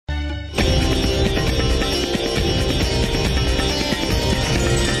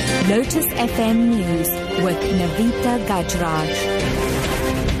Lotus FM News with Navita Gajraj.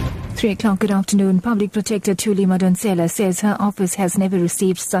 3 o'clock, good afternoon. Public Protector Thuli Madonsela says her office has never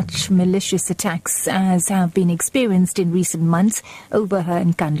received such malicious attacks as have been experienced in recent months over her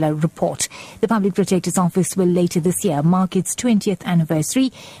Nkandla report. The Public Protector's office will later this year mark its 20th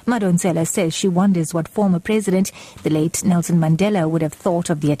anniversary. Madonsela says she wonders what former President, the late Nelson Mandela, would have thought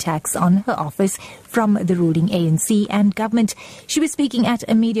of the attacks on her office from the ruling ANC and government. She was speaking at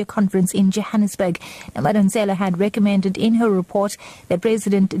a media conference in Johannesburg. Now, Madonsela had recommended in her report that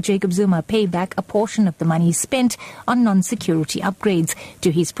President Jacob Zuma pay back a portion of the money spent on non-security upgrades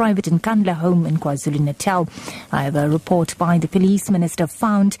to his private Nkandla home in KwaZulu-Natal. However, a report by the police minister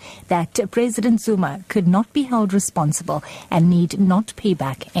found that President Zuma could not be held responsible and need not pay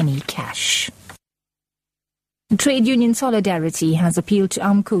back any cash. Trade Union Solidarity has appealed to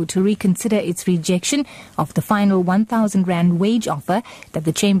AMCU to reconsider its rejection of the final 1,000 Rand wage offer that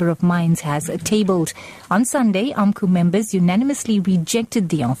the Chamber of Mines has tabled. On Sunday, AMCU members unanimously rejected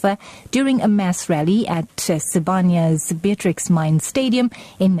the offer during a mass rally at Sibania's Beatrix Mines Stadium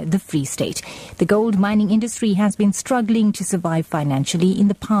in the Free State. The gold mining industry has been struggling to survive financially in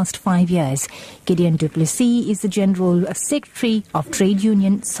the past 5 years. Gideon du Plessis is the General Secretary of Trade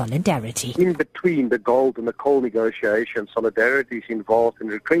Union Solidarity. In between the gold and the coal negotiations, Solidarity is involved in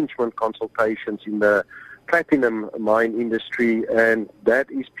retrenchment consultations in the platinum mine industry, and that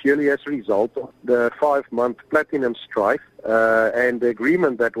is purely as a result of the 5-month platinum strife and the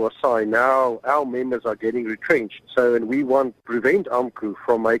agreement that was signed. Now our members are getting retrenched, and we want to prevent AMCU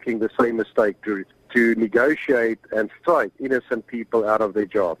from making the same mistake to negotiate and strike innocent people out of their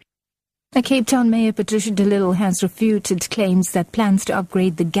jobs. Cape Town Mayor Patricia de Lille has refuted claims that plans to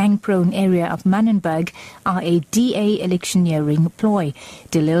upgrade the gang-prone area of Manenberg are a DA electioneering ploy.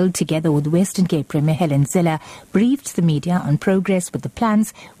 De Lille, together with Western Cape Premier Helen Zille, briefed the media on progress with the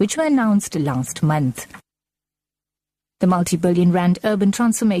plans, which were announced last month. The multi-billion rand urban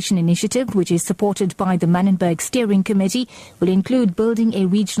transformation initiative, which is supported by the Manenberg Steering Committee, will include building a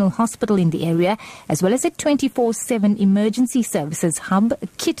regional hospital in the area, as well as a 24/7 emergency services hub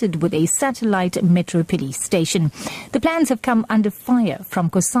kitted with a satellite metro police station. The plans have come under fire from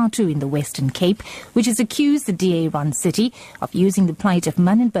COSATU in the Western Cape, which has accused the DA-run city of using the plight of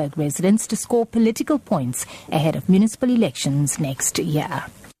Manenberg residents to score political points ahead of municipal elections next year.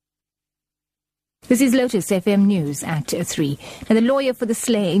 This is Lotus FM News at 3. And the lawyer for the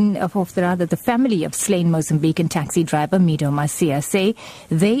family of slain Mozambican taxi driver Mido Masia say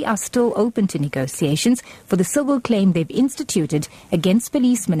they are still open to negotiations for the civil claim they've instituted against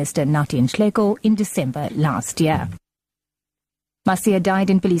Police Minister Nathi Nhleko in December last year. Masia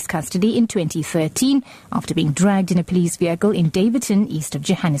died in police custody in 2013 after being dragged in a police vehicle in Davidton, east of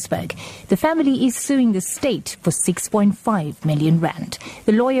Johannesburg. The family is suing the state for 6.5 million rand.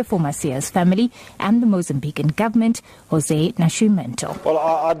 The lawyer for Masia's family and the Mozambican government, Jose Nascimento. Well,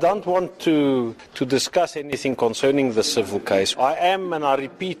 I don't want to discuss anything concerning the civil case. I am, and I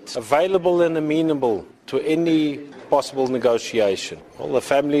repeat, available and amenable to any possible negotiation. Well, the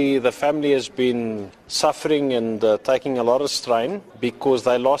family has been suffering and taking a lot of strain because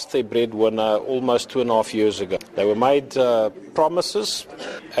they lost their breadwinner almost 2.5 years ago. They were made promises,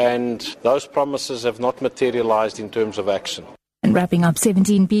 and those promises have not materialized in terms of action. And wrapping up,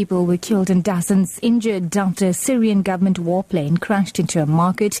 17 people were killed and dozens injured after a Syrian government warplane crashed into a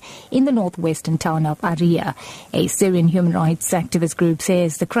market in the northwestern town of Aria. A Syrian human rights activist group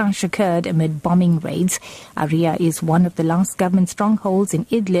says the crash occurred amid bombing raids. Aria is one of the last government strongholds in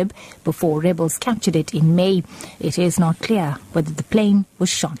Idlib before rebels captured it in May. It is not clear whether the plane was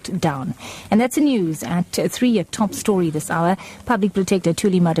shot down. And that's the news at 3, a top story this hour. Public Protector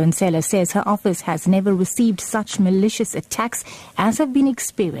Thuli Madonsela says her office has never received such malicious attacks as have been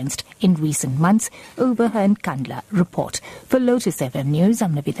experienced in recent months over her Nkandla report. For Lotus FM News,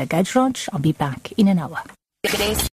 I'm Navita Gajraj. I'll be back in an hour.